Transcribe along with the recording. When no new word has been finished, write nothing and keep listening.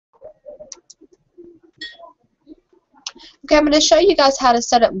Okay, I'm going to show you guys how to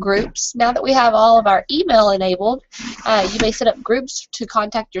set up groups. Now that we have all of our email enabled, you may set up groups to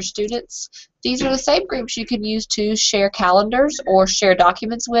contact your students. These are the same groups you can use to share calendars or share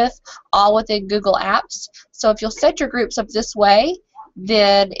documents with, all within Google Apps. So if you'll set your groups up this way,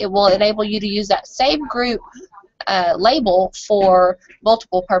 then it will enable you to use that same group label for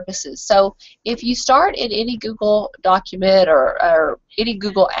multiple purposes. So if you start in any Google document or any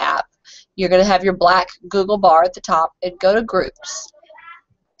Google app, you're going to have your black Google bar at the top and go to groups.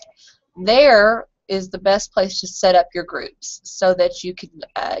 There is the best place to set up your groups so that you can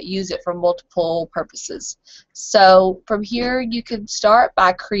use it for multiple purposes. So from here you can start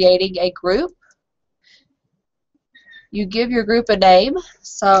by creating a group. You give your group a name,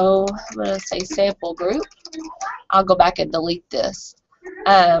 so I'm going to say sample group. I'll go back and delete this.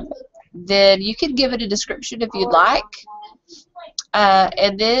 Then you can give it a description if you'd like.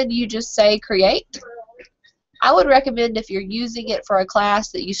 And then you just say create. I would recommend if you're using it for a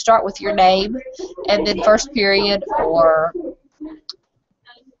class that you start with your name and then first period, or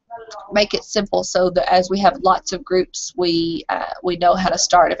make it simple so that as we have lots of groups we know how to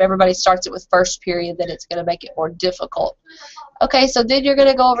start. If everybody starts it with first period, then it's going to make it more difficult. Okay, so then you're going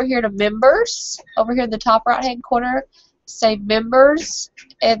to go over here to members, over here in the top right hand corner, say members,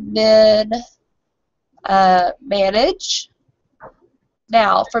 and then manage.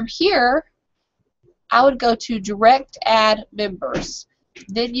 Now from here I would go to direct add members.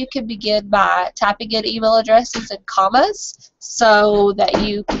 Then you can begin by typing in email addresses and commas so that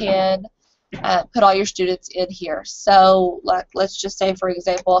you can put all your students in here. So let's just say, for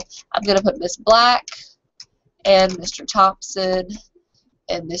example, I'm going to put Miss Black and Mr. Thompson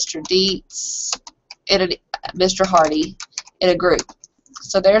and Mr. Dietz and Mr. Hardy in a group.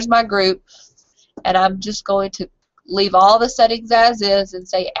 So there's my group, and I'm just going to leave all the settings as is and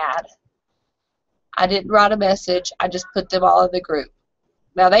say add. I didn't write a message, I just put them all in the group.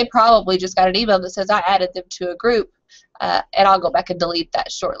 Now they probably just got an email that says I added them to a group, and I'll go back and delete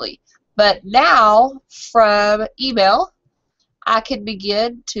that shortly. But now from email I can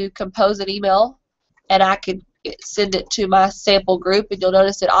begin to compose an email, and I can send it to my sample group, and you'll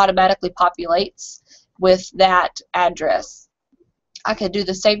notice it automatically populates with that address. I can do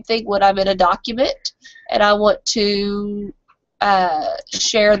the same thing when I'm in a document and I want to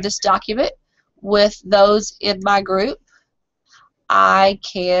share this document with those in my group. I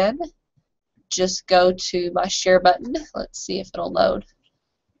can just go to my share button. Let's see if it'll load.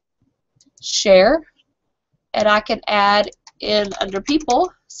 Share, and I can add in under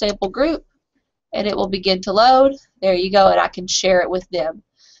people, sample group, and it will begin to load. There you go, and I can share it with them.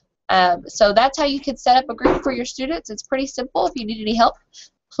 So that's how you can set up a group for your students. It's pretty simple. If you need any help,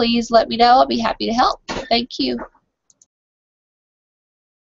 please let me know. I'll be happy to help. Thank you.